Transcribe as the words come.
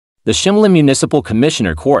The Shimla Municipal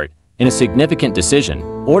Commissioner Court, in a significant decision,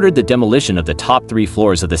 ordered the demolition of the top 3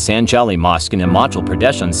 floors of the Sanjauli Mosque in Himachal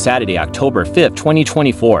Pradesh on Saturday, October 5,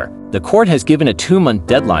 2024. The court has given a 2-month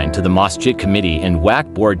deadline to the Masjid Committee and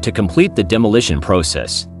Waqf Board to complete the demolition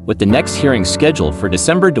process, with the next hearing scheduled for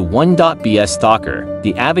December. Bs Thakur,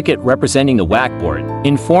 the advocate representing the Waqf Board,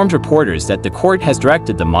 informed reporters that the court has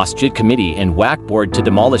directed the Masjid Committee and Waqf Board to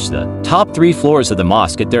demolish the top 3 floors of the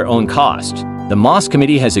mosque at their own cost. The Mosque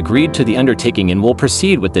Committee has agreed to the undertaking and will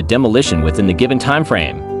proceed with the demolition within the given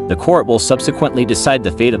timeframe. The court will subsequently decide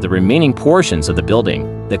the fate of the remaining portions of the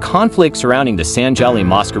building. The conflict surrounding the Sanjauli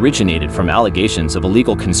Mosque originated from allegations of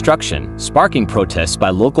illegal construction, sparking protests by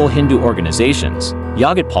local Hindu organizations.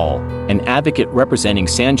 Yagat Paul, an advocate representing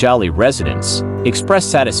Sanjauli residents,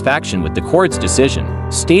 expressed satisfaction with the court's decision,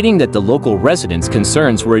 stating that the local residents'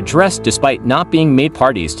 concerns were addressed despite not being made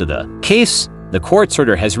parties to the case. The court's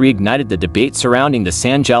order has reignited the debate surrounding the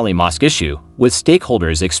Sanjauli Mosque issue, with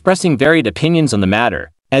stakeholders expressing varied opinions on the matter.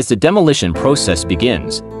 As the demolition process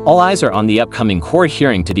begins, all eyes are on the upcoming court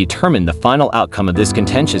hearing to determine the final outcome of this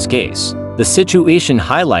contentious case. The situation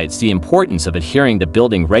highlights the importance of adhering to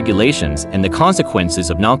building regulations and the consequences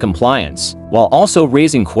of noncompliance, while also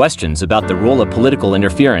raising questions about the role of political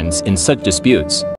interference in such disputes.